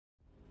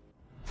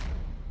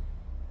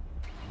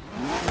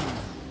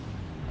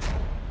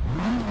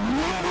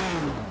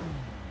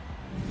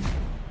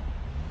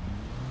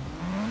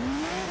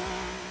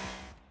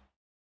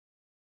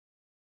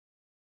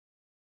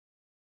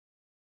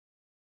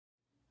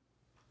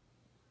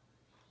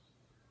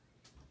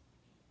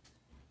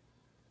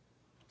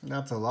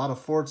That's a lot of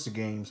Forza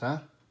games, huh?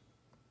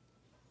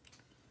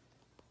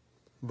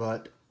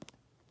 But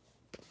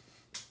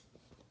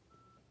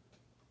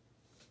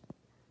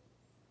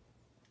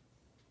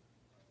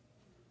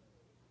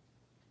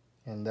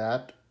and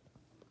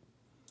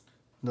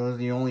those are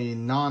the only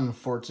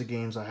non-Forza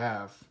games I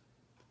have.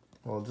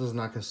 Well, this is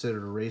not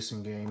considered a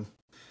racing game.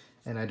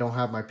 And I don't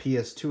have my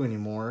PS2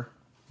 anymore.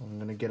 I'm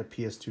gonna get a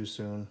PS2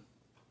 soon,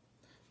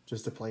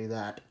 just to play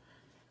that.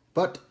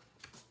 But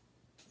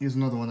here's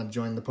another one that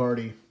joined the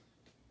party.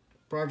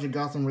 Project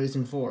Gotham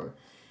Racing 4.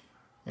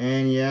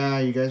 And yeah,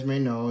 you guys may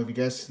know, if you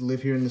guys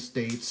live here in the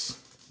States,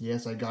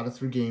 yes, I got it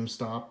through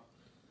GameStop.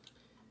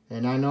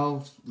 And I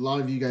know a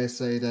lot of you guys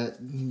say that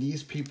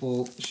these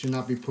people should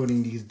not be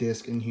putting these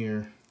discs in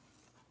here.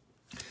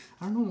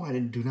 I don't know why they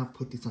do not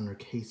put these on their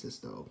cases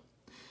though.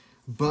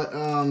 But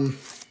I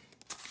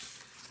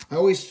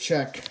always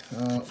check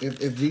if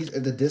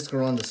the discs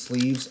are on the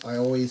sleeves. I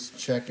always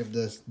check if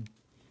the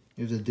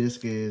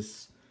disc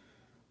is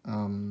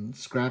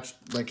scratched,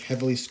 like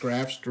heavily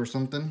scratched or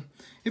something.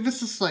 If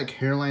it's just like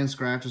hairline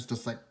scratches,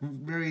 just like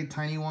very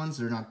tiny ones,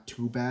 they're not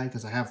too bad,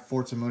 because I have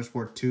Forza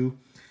Motorsport 2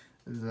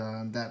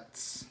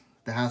 that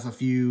has a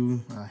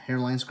few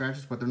hairline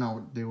scratches, but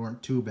they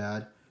weren't too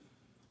bad.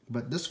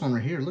 But this one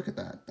right here, look at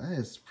that. That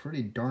is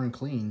pretty darn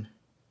clean.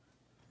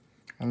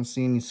 I don't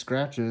see any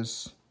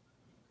scratches.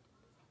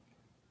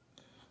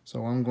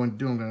 So what I'm going to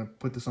do, I'm going to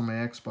put this on my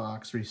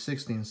Xbox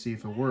 360 and see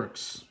if it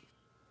works.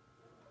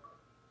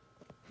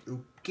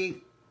 Okay,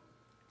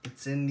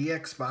 it's in the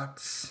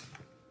Xbox.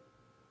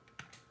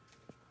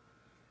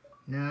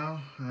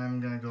 Now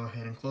I'm going to go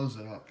ahead and close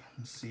it up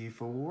and see if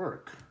it will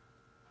work.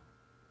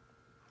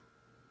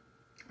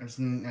 I just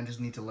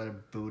need to let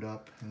it boot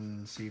up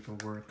and see if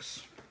it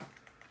works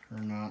or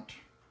not.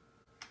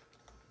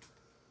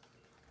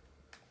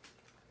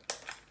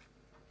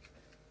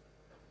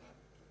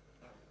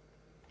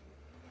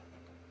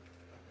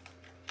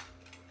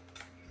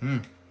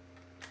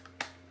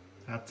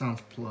 That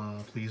sounds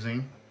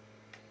pleasing.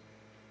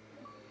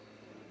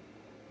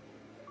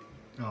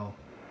 Oh,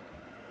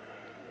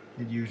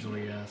 it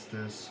usually asks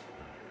this.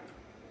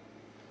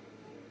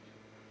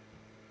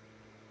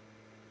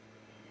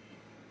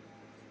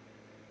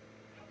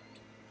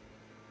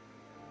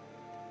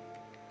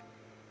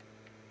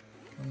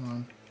 Come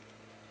on.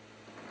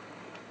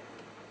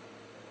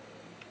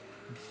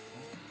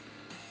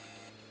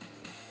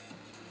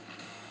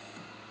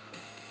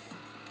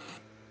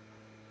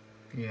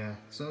 Yeah,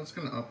 so it's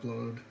gonna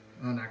upload,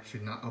 and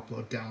actually not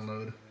upload,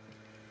 download.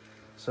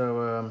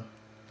 So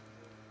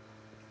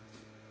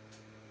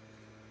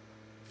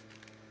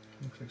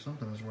looks like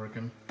something is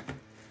working.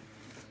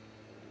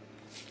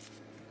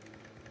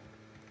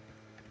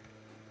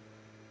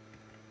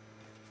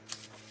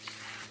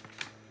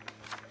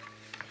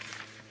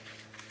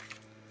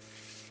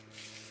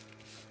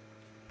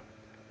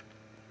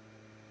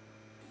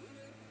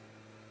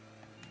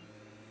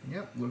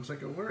 Yep, looks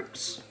like it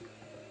works.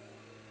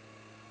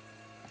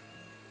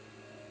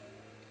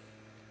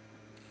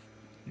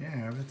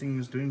 Yeah, everything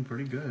is doing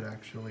pretty good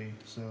actually.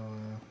 So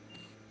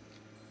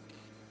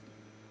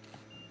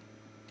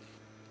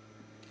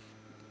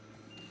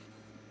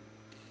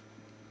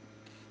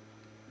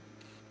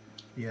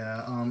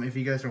yeah, if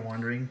you guys are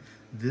wondering,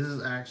 this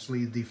is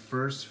actually the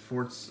first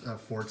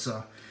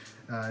Forza.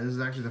 This is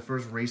actually the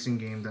first racing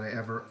game that I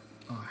ever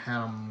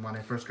had when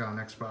I first got an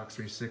Xbox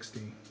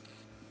 360.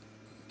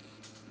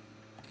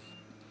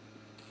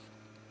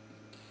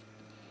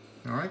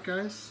 Alright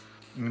guys,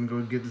 I'm going to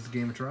go give this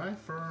game a try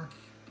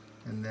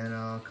and then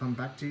I'll come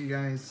back to you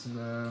guys in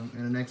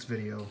the next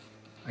video.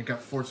 I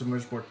got Forza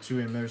Motorsport 2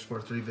 and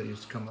Motorsport 3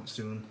 videos to come up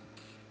soon.